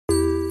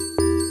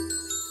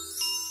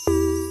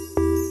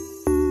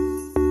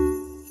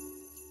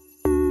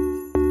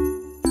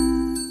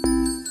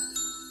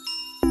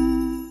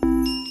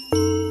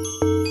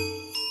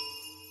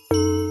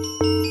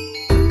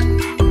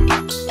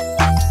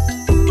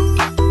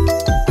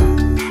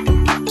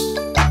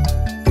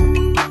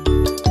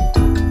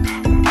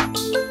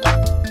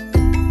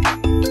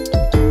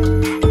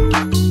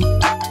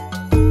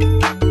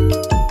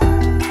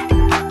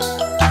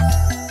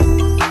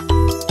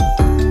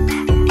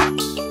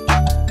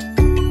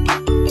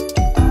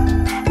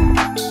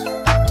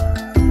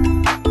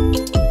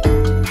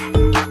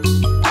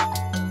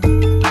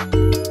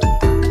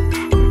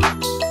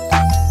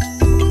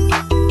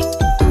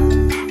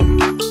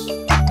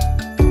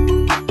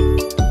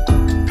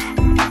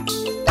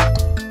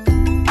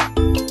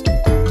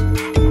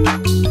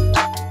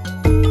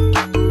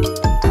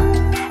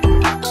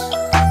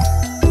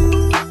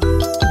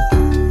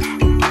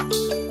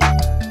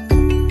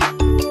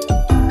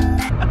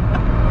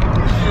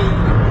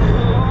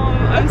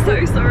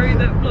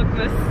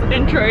Vlogmas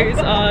intros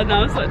are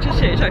now such a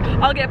shit show.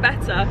 I'll get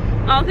better.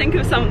 I'll think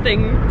of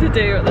something to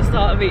do at the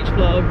start of each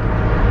vlog.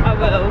 I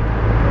will.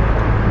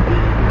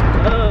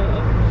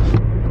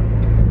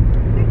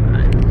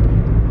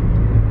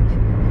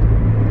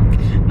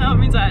 Now it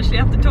means I actually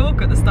have to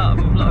talk at the start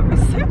of a vlog.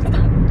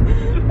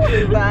 What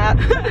is that?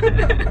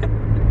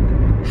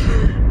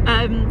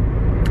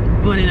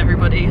 Morning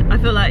everybody. I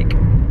feel like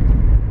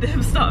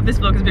the start of this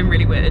vlog has been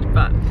really weird,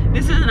 but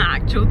this is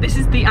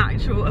the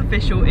actual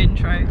official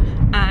intro.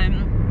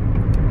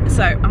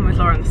 So I'm with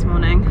Lauren this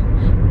morning.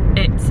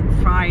 It's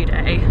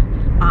Friday.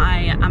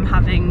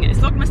 It's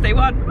Vlogmas day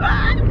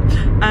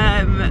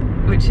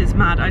 1, which is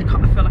mad. I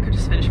feel like I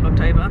just finished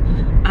Vlogtober.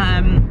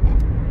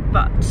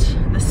 But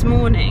this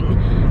morning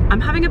I'm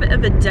having a bit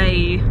of a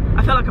day.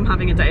 I feel like I'm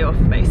having a day off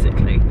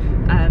basically.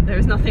 There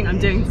is nothing I'm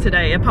doing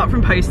today apart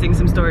from posting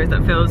some stories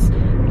that feels,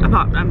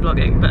 I'm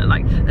vlogging, but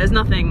like there's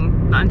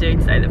nothing that I'm doing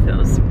today that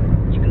feels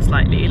even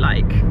slightly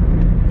like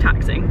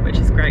taxing, which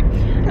is great.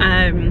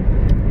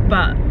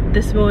 But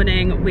this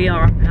morning we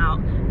are up and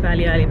out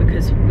fairly early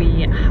because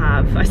we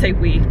have, I say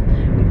we,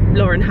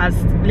 Lauren has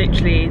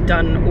literally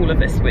done all of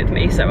this with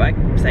me, so I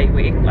say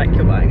we like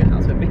you're buying a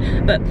house with me.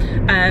 But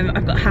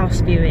I've got house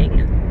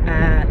viewing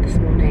this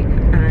morning,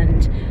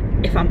 and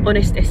if I'm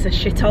honest, it's a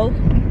shithole.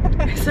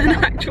 It's an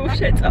actual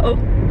shithole.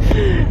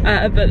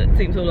 But it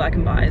seems all I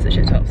can buy is a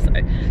shithole, so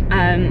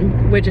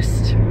we're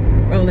just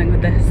rolling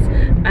with this.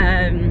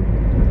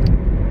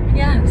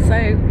 Yeah, so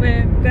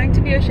we're going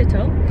to view a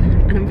shithole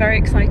and I'm very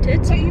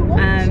excited. So you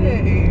want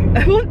to?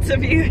 I want to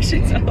view a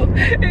shithole.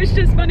 It's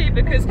just funny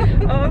because,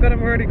 oh god,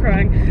 I'm already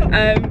crying.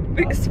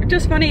 It's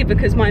just funny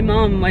because my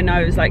mum, when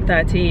I was like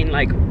 13,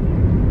 like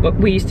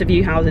we used to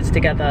view houses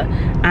together,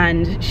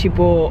 and she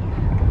bought,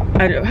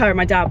 her and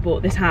my dad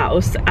bought this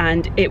house,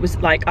 and it was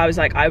like, I was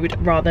like, I would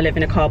rather live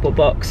in a cardboard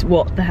box.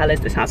 What the hell is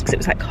this house? Because it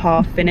was like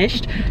half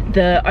finished.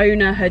 The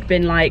owner had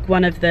been like,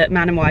 one of the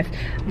man and wife,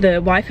 the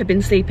wife had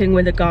been sleeping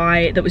with a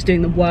guy that was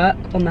doing the work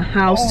on the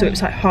house, so it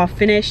was like half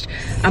finished.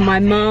 And my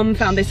mum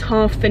found this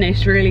half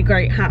finished really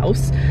great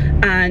house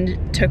and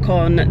took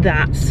on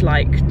that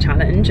like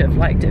challenge of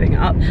like doing it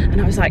up. And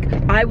I was like,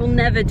 I will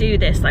never do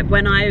this. Like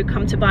when I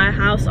come to buy a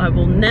house, I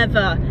will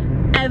never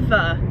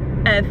ever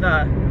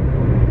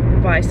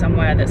buy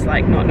somewhere that's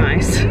like not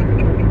nice.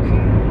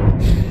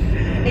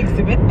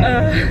 Exhibit.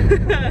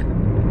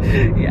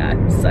 Yeah,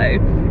 so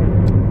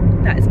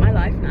that is my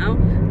life now.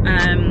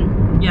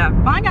 Yeah,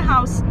 buying a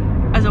house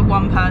as a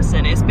one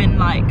person, it's been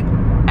like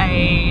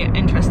a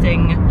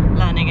interesting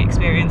learning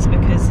experience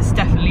because it's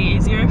definitely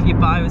easier if you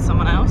buy with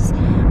someone else.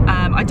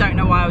 I don't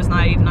know why I was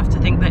naive enough to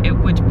think that it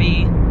would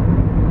be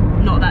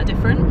not that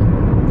different.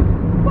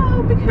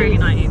 Well, because really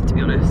naive, to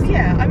be honest.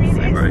 Yeah, I mean,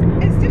 so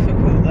it's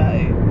difficult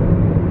though.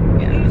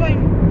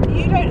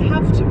 You don't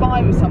have to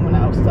buy with someone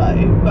else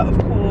though, but of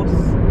course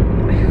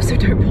I also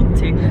don't want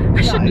to.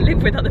 I shouldn't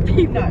live with other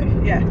people. No,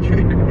 yeah,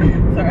 true.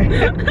 Sorry.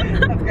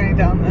 That's going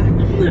down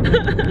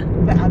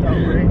the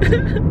adult route.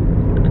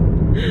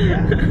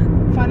 Yeah.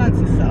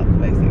 Finances suck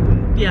basically.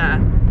 Yeah,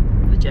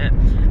 legit.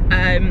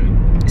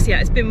 So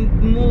yeah, it's been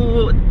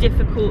more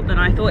difficult than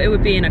I thought it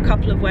would be in a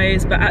couple of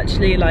ways, but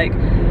actually like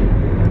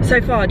so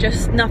far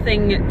just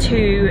nothing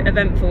too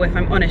eventful, if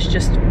I'm honest.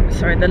 Just,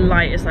 sorry, the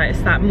light is like,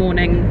 it's that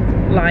morning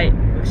light,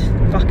 which is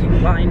fucking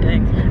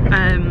blinding.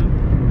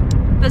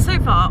 But so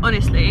far,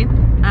 honestly,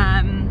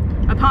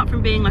 apart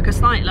from being like a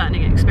slight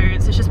learning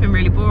experience, it's just been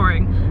really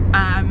boring.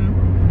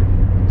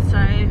 So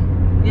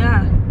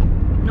yeah,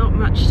 not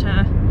much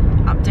to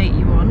update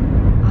you on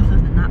other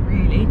than that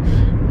really.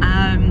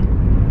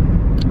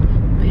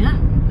 But yeah,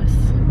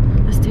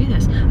 let's do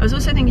this. I was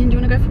also thinking, do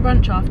you want to go for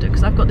brunch after?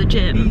 Because I've got the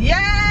gym.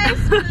 Yes,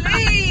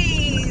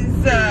 please!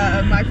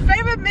 My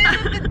favourite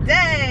meal of the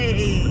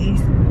day.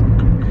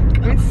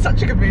 I'm in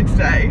such a good mood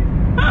today.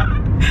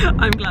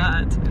 I'm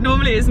glad.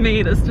 Normally it's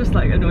me that's just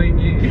like annoying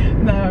you.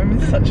 No, I'm in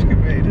such a good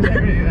mood. I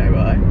don't really know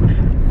why.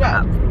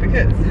 Well,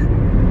 because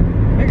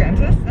we're going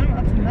to the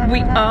cinema tonight.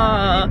 We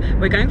are.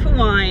 We're going for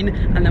wine,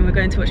 and then we're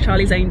going to watch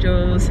Charlie's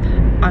Angels.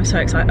 I'm so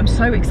excited. I'm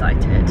so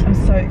excited. I'm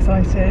so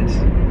excited.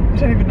 I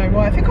don't even know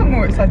why. I think I'm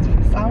more excited for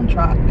the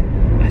soundtrack.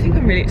 I think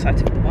I'm really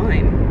excited for the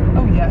wine.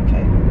 Oh yeah,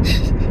 okay.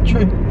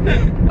 True.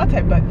 I'll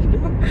take both.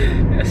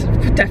 Yes,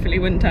 definitely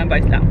wouldn't turn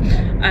both down.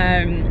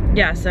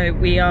 Yeah, so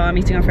we are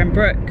meeting our friend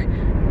Brooke.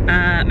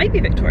 Maybe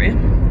Victoria.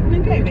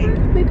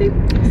 Maybe.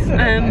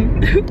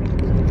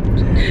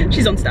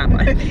 She's on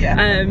standby.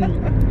 Yeah.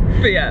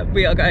 But yeah,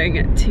 we are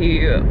going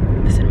to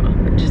the cinema,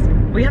 which is,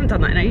 we haven't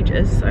done that in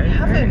ages, so. I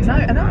haven't, no,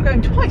 and I'm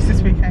going twice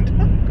this weekend.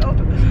 Oh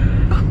god.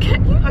 I'll get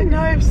you. I know,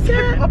 I'm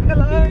so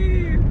popular.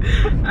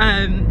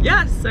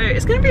 Yeah, so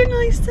it's gonna be a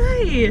nice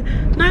day.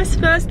 Nice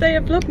first day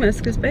of Vlogmas,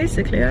 because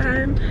basically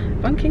I'm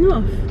bunking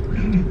off.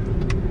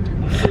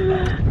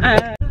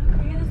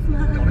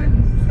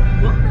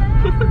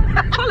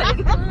 Colin!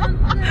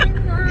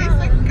 You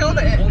said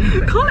Colin!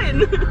 Colin!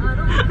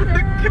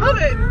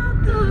 Colin!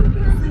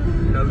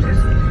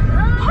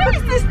 Why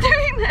is this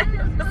doing this?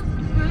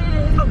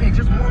 Okay,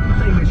 just one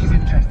thing that she's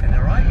interested in,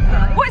 alright?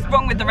 What is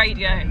wrong with the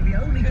radio.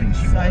 The only thing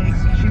she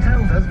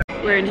told us.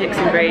 We're in Hicks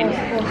and Green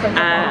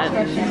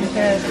and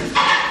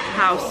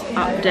house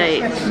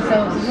update.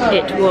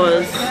 It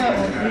was,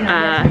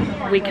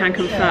 we can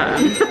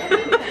confirm,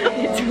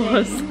 it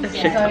was a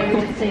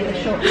shithole.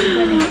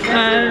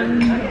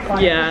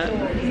 Yeah,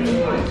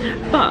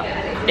 but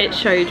it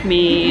showed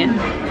me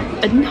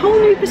a whole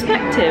new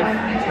perspective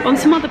on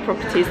some other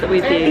properties that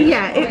we've viewed.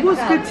 Yeah, it was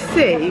good to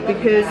see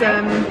because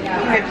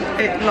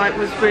it like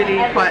was really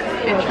quite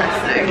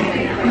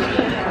interesting.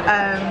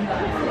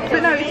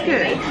 But no, it's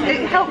good.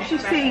 It helps you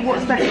see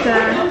what's better,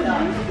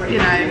 you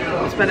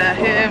know, what's better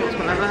here, what's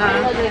better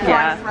there,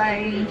 Yeah. price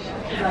range.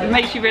 It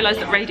makes you realise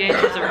that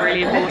radiators are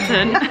really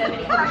important.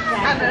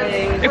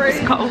 It was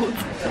cold.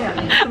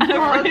 And a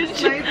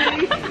fridge.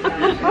 Maybe.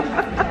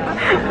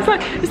 It's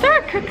like, is there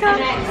a cooker?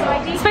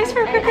 Space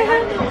for a cooker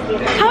here?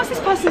 How has this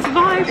person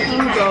survived?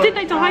 Did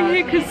they die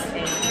here because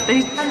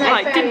they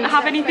like didn't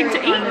have anything to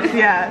eat?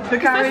 Yeah, the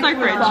garage no was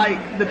fridge.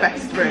 like the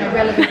best room.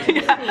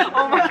 Yeah.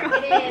 Oh my god.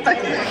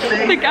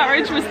 Basically. The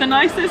garage was the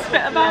nicest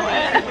bit about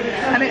it.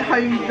 And it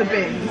homes the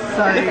bins,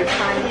 so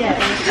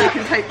you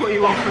can take what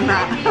you want from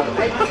that.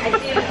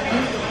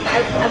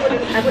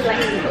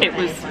 It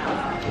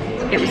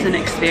was an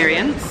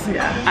experience.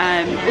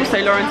 Yeah. Also,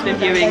 Lauren's been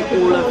viewing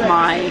all of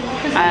my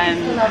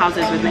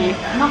houses with me,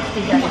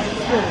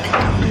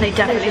 and they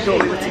definitely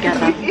thought we were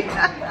together.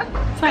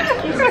 So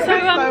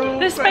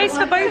there's space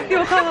for both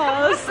your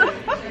cars.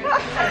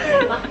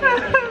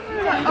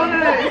 Oh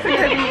no, it's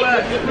okay,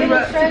 we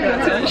work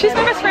together. She's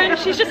my best friend.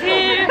 She's just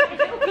here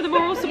for the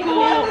moral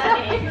support.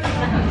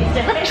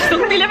 She's not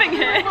gonna be living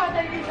here.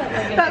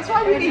 That's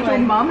why we need your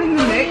mum in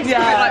the mix,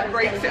 because it like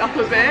breaks it up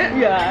a bit.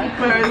 Yeah.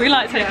 Whereas We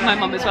like taking my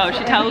mum as well.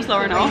 She tells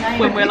Lauren off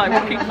when we're like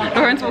walking.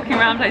 Lauren's walking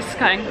around places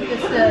going, it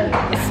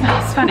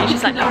smells funny.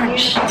 She's like, Lauren,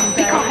 shh,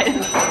 be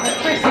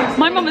quiet.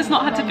 My mum has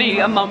not had to be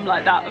a mum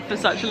like that for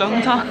such a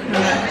long time.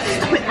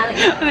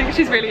 I think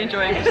she's really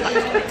enjoying it. She's like,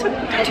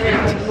 don't do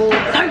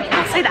that. No, you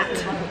can't say that.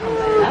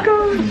 oh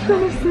gosh,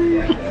 honestly.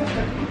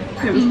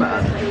 It was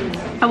bad.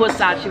 I was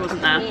sad she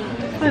wasn't there.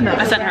 I know.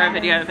 I sent her a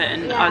video of it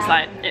and I was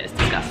like, it's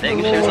disgusting.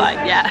 And she was like,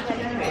 yeah.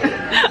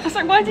 I was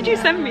like, why did you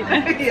send me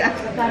this? Yeah.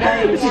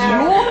 This is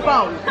your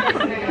fault.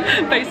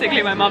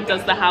 Basically, my mum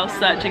does the house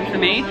searching for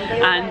me,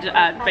 and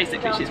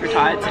basically she's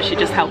retired, so she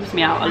just helps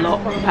me out a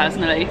lot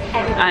personally,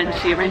 and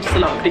she arranges a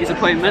lot of these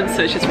appointments,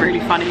 so it's just really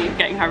funny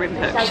getting her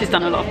input. She's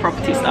done a lot of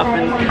property stuff,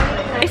 and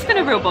it's been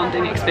a real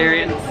bonding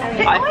experience.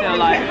 I feel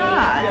like.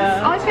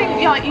 Yeah. I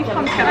think yeah, you've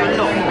come together a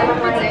lot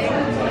more.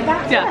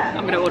 Yeah,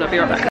 I'm gonna order. Be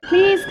right back.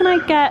 Please, can I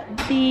get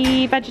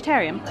the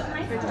vegetarian?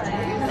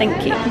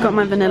 Thank you. Got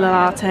my vanilla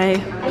latte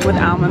with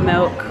almond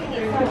milk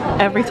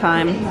every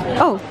time.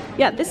 Oh,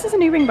 yeah, this is a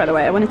new ring, by the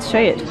way. I wanted to show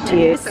it to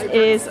you. This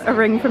is a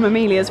ring from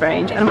Amelia's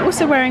range, and I'm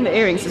also wearing the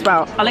earrings as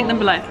well. I'll link them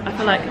below. I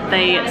feel like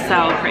they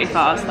sell pretty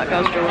fast. That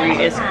girl's jewellery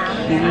is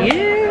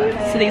cute.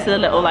 So these are the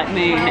little like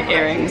moon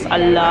earrings. I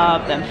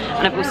love them.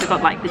 And I've also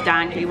got like the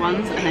dangly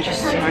ones, and they're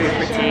just so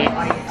pretty.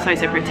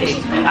 So pretty.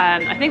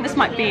 I think this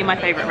might be my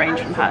favourite range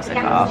from her so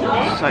far.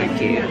 So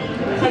cute.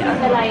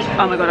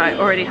 Oh my god, I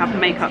already have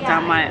makeup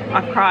down my...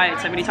 I've cried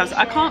so many times.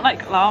 I can't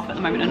like laugh at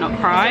the moment and not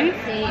cry.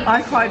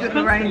 I cried at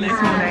Lorraine this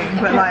morning,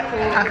 but like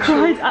actual,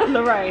 Cried at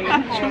Lorraine.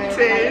 actual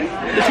tears.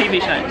 The TV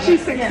show.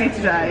 She's 60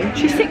 today.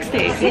 She's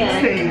 60.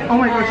 60. Oh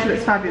my god, she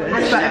looks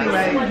fabulous. But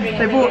anyway,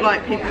 they brought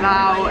like people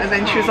out, and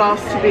then she was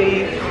asked to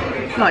be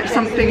like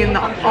something in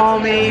the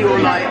army or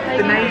like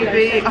the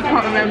navy. I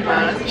can't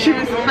remember. She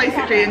was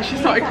basically, and she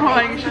started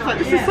crying. She's like,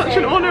 this is such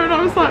an honour, and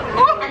I was like,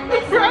 oh,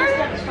 great.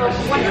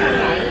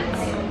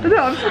 No,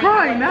 I'm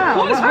crying now.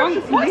 What is wrong?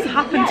 What's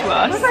happened to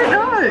us? I don't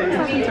know.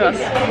 What's happened to us?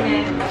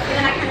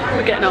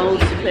 We're getting old,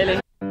 clearly.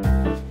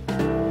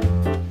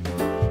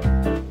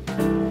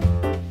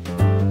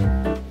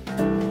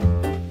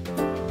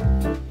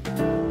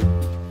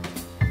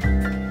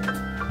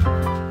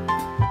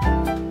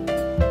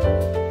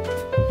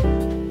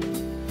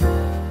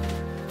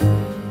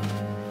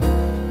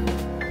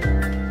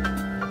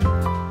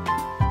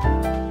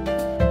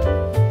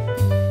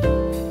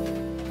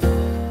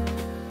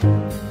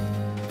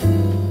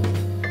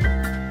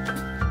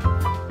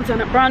 Done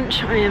at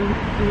brunch. I am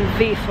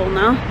V-full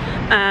now.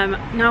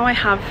 Now I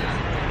have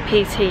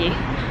PT,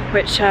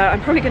 which I'm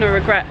probably going to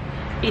regret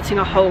eating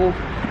a whole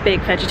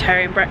big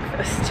vegetarian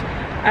breakfast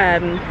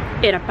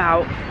in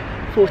about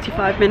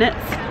 45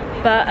 minutes.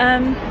 But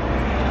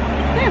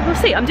yeah, we'll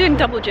see. I'm doing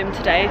double gym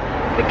today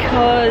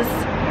because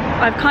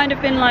I've kind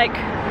of been like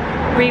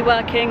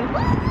reworking,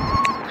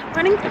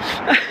 running.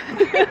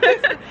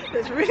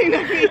 There's really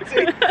no need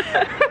to.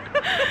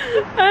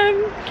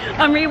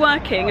 I'm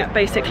reworking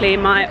basically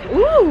my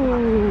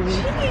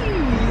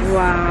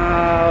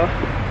wow,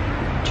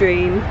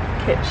 dream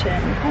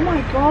kitchen. Oh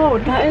my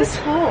god, that is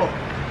hot.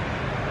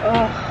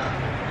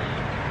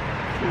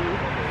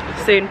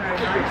 Soon.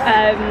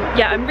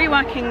 Yeah, I'm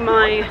reworking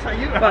my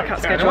workout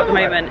schedule at the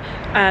moment,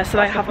 so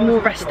I have more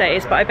rest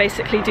days, but I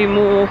basically do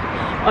more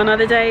on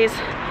other days.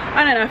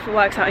 I don't know if it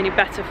works out any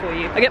better for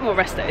you. I get more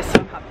rest days, so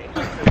I'm happy.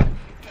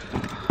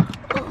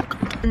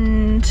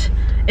 And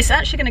It's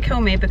actually gonna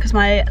kill me because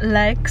my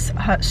legs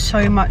hurt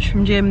so much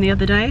from gym the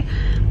other day.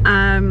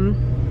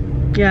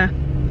 Yeah.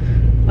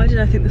 Why did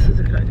I think this was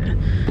a good idea?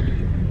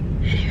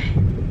 Anyway.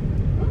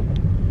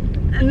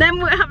 And then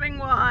we're having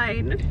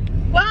wine.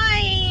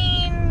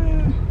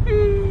 Wine!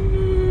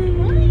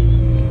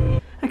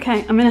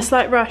 Okay, I'm in a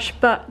slight rush,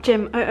 but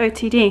gym,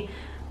 OOTD.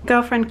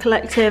 Girlfriend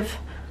Collective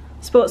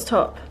sports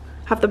top.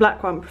 Have the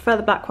black one. Prefer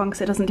the black one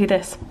because it doesn't do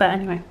this. But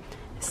anyway,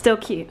 it's still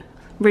cute.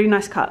 Really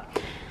nice cut.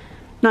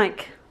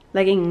 Nike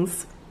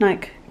leggings,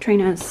 Nike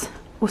trainers,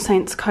 All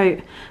Saints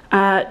coat,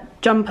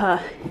 jumper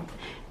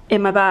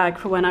in my bag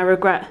for when I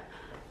regret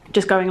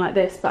just going like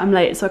this, but I'm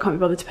late so I can't be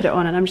bothered to put it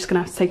on and I'm just gonna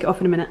have to take it off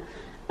in a minute.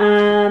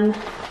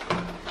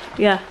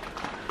 Yeah,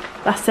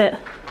 that's it.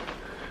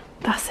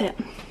 That's it.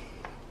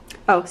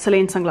 Oh,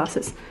 Celine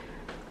sunglasses.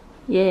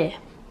 Yeah.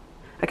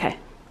 Okay.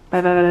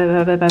 Bye bye bye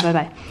bye bye bye bye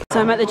bye. So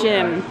I'm at the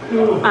gym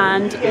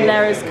and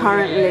there is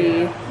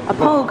currently a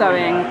poll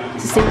going to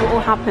see what will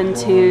happen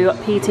to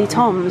PT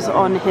Tom's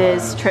on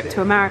his trip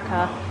to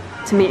America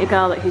to meet a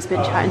girl that he's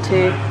been chatting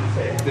to.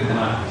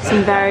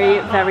 Some very,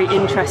 very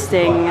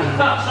interesting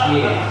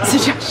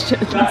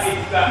suggestions.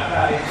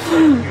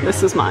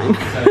 This was mine.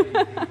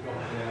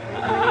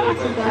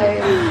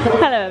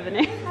 Hello,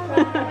 Ebony.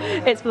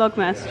 It's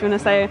Vlogmas. Do you want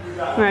to say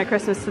Merry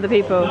Christmas to the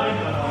people?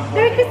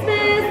 Merry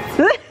Christmas!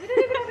 We don't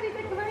even have any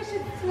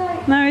decorations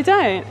tonight. No, we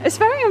don't. It's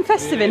very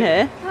unfestive in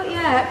here. Not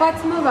yet, by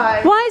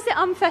tomorrow. Why is it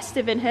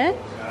unfestive in here?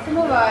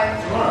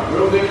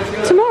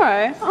 Tomorrow.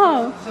 Tomorrow?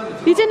 Oh,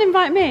 you didn't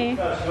invite me?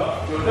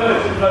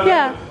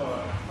 Yeah.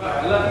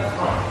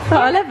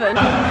 Oh, 11?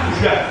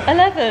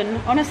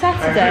 11 on a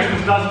Saturday?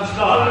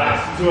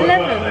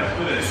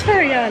 11? It's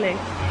very early.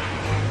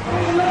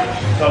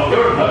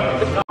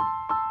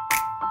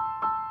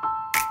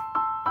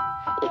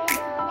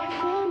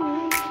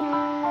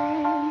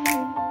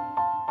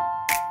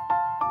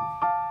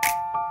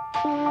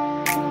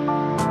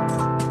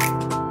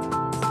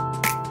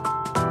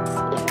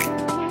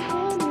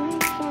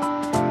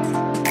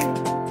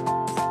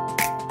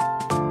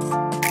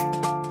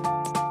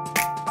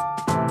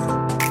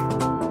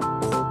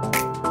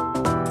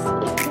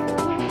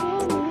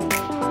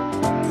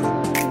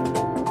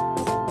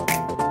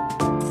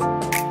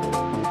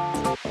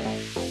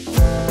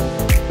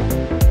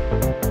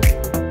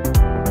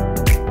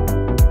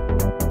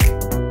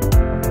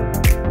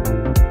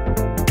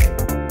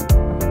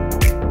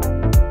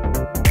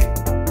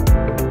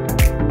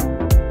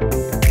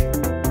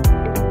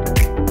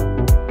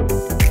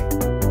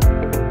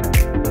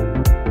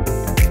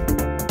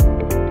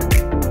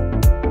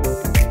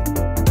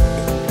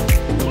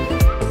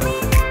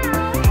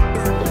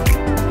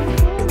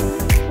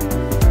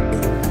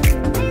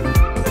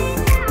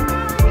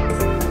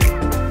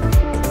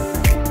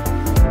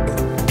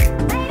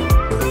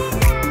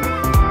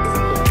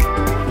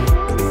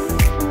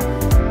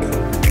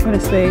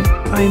 Honestly,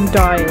 I'm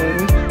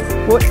dying.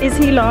 What is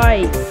he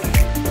like?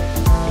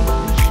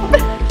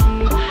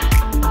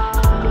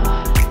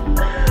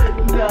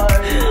 No,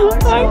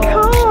 I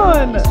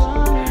can't.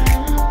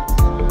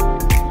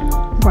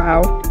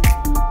 Wow.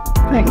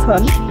 Thanks,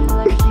 hon.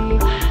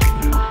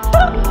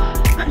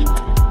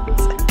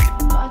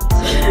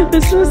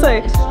 This is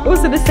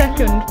also the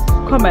second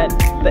comment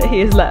that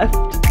he has left.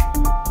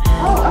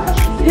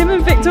 Him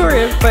and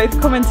Victoria have both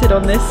commented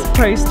on this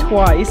post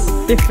twice,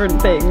 different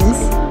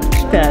things.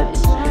 Dead.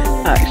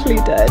 Actually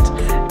dead.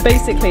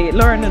 Basically,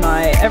 Lauren and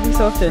I, every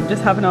so often,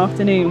 just have an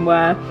afternoon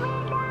where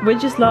we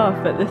just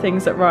laugh at the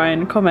things that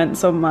Ryan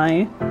comments on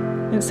my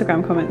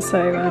Instagram comments.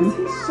 So,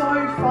 he's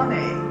so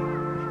funny.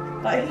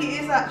 Like, he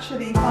is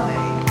actually funny.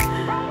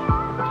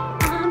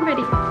 I'm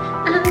ready.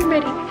 I'm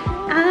ready.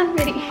 I'm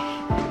ready.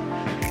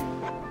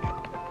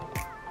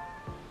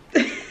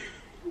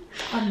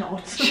 I'm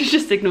not. she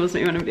just ignores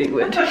me when I'm being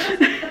weird.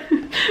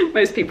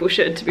 Most people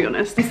should, to be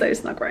honest. I'm so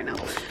snug right now.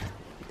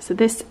 So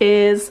this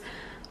is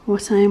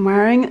what I'm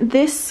wearing.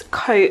 This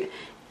coat,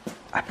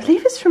 I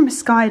believe it's from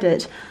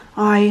Skinnydip.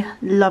 I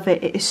love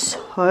it. It is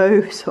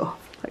so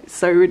soft, like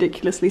so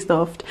ridiculously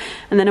soft.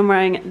 And then I'm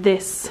wearing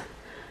this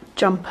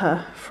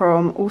jumper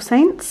from All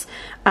Saints.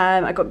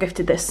 I got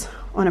gifted this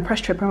on a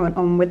press trip I went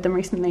on with them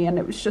recently and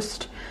it was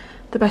just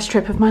the best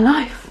trip of my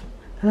life.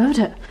 I loved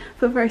it. I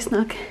feel very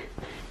snug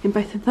in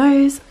both of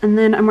those. And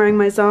then I'm wearing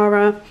my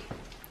Zara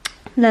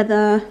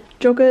leather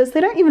joggers. They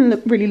don't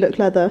even really look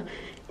leather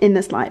in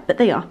this light, but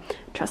they are,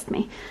 trust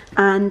me.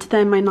 And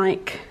then my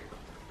Nike,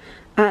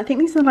 I think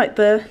these are like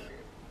the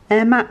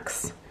Air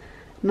Max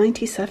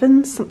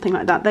 97s, something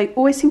like that. They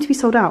always seem to be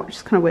sold out, which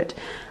is kind of weird.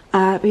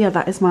 But yeah,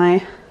 that is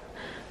my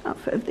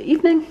outfit of the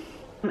evening.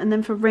 And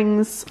then for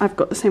rings, I've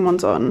got the same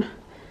ones on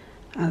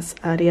as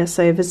earlier.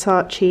 So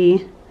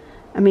Versace,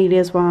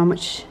 Amelia's one,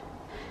 which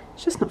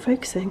is just not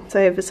focusing.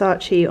 So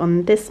Versace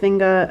on this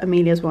finger,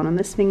 Amelia's one on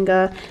this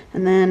finger,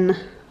 and then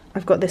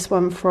I've got this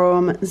one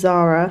from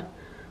Zara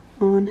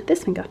on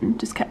this finger. And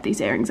just kept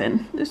these earrings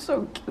in. They're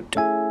so cute.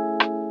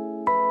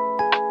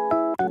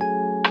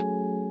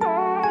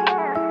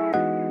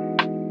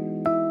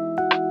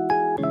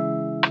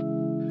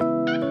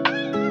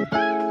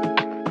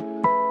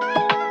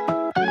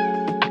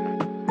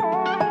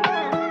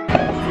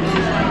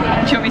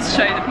 you want me to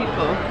show the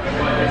people?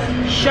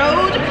 Show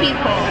the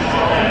people.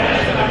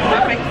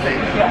 Perfect thing.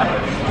 Yeah.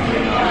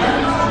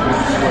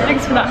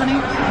 Thanks for that, honey.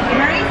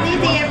 Very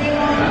easy,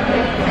 everyone.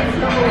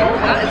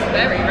 That is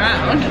very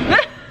round.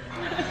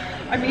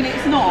 I mean,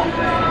 it's not.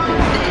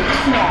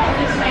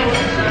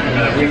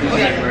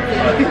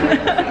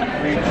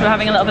 We're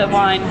having a little bit of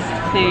wine,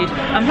 food.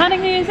 I'm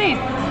planning New Year's Eve.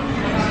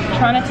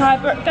 Trying to tie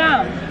Brooke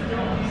down.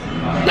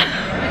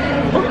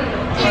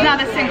 She's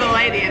not a single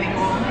lady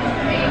anymore.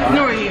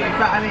 Nor you,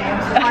 but I mean,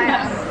 I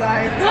am, so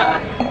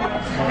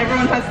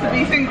everyone has to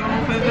be single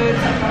for the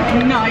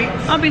night.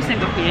 I'll be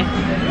single for you.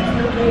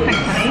 Thanks,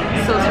 honey.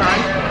 So's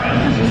right.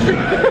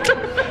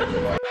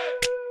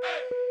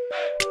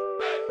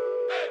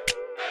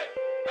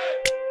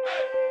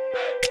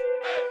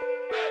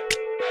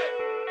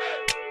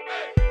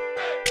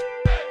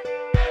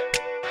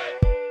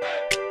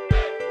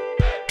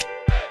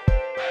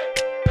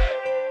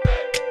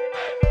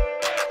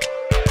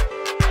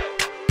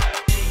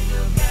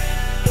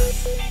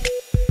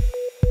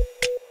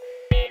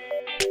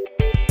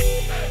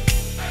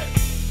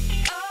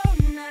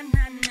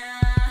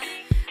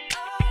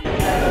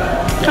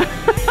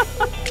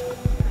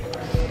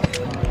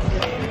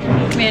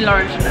 Me and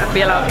Lauren shouldn't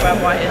be allowed to wear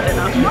white at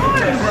dinner. No!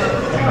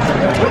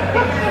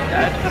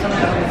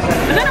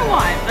 I don't know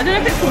why. I don't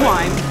know if it's the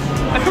wine.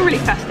 I feel really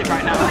festive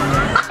right now. Like,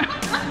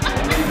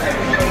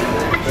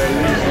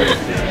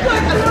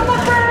 I love my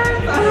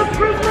friends, I love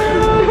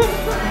Christmas!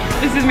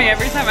 This is me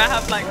every time I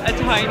have like a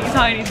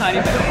tiny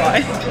bit of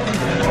wine.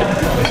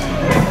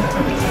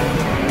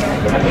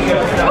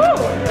 Oh!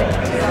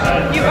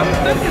 You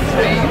unfocused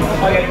me.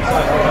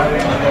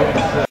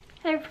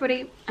 Hey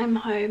everybody, I'm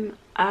home.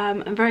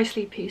 I'm very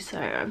sleepy, so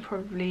I'm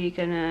probably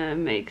gonna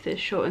make this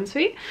short and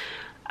sweet.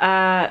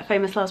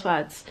 Famous last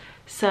words.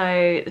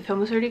 So the film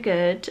was really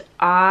good.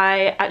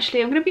 I'm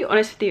gonna be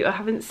honest with you, I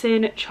haven't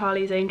seen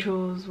Charlie's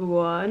Angels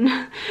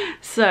 1,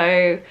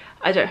 so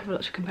I don't have a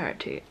lot to compare it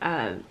to,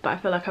 but I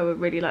feel like I would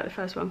really like the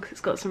first one because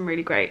it's got some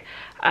really great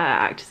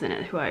actors in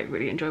it who I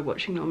really enjoy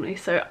watching normally,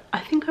 so I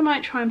think I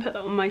might try and put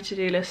that on my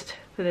to-do list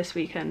for this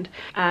weekend.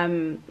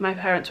 My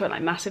parents weren't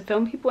like massive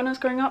film people when I was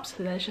growing up,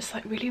 so there's just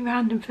like really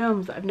random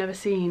films that I've never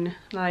seen,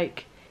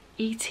 like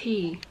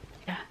E.T.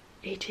 Yeah,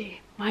 E.T.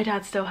 My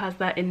dad still has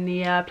that in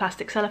the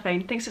plastic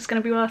cellophane, thinks it's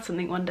going to be worth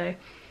something one day.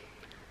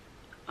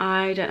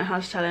 I don't know how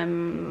to tell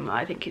him,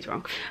 I think he's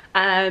wrong.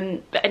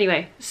 But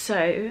anyway,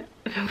 so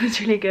the film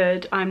was really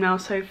good. I'm now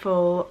so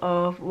full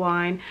of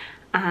wine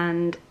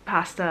and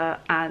pasta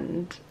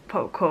and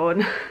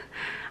popcorn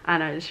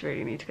and I just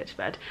really need to go to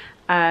bed.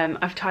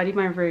 I've tidied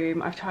my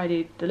room, I've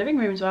tidied the living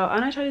room as well,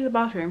 and I tidied the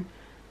bathroom.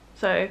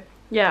 So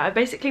yeah, I've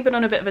basically been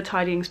on a bit of a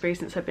tidying spree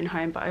since I've been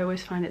home, but I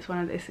always find it's one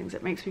of those things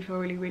that makes me feel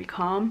really, really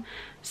calm.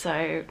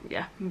 So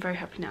yeah, I'm very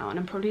happy now, and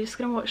I'm probably just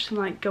gonna watch some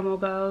like Gilmore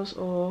Girls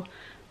or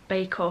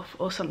Bake Off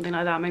or something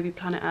like that, maybe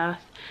Planet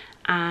Earth,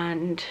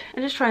 and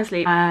just try and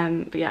sleep.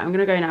 But yeah, I'm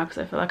gonna go now because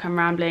I feel like I'm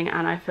rambling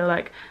and I feel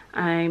like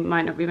I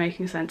might not be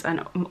making sense,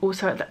 and I'm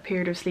also at that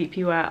period of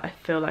sleepy where I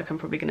feel like I'm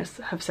probably gonna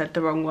have said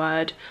the wrong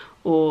word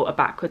or a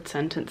backward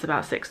sentence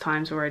about 6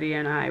 times already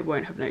and I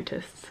won't have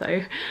noticed.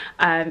 So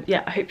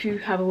yeah, I hope you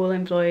have all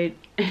employed,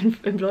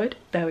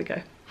 there we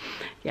go.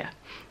 Yeah,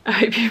 I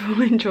hope you've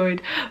all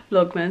enjoyed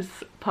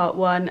Vlogmas part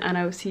 1 and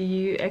I will see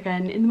you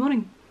again in the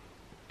morning.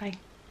 Bye.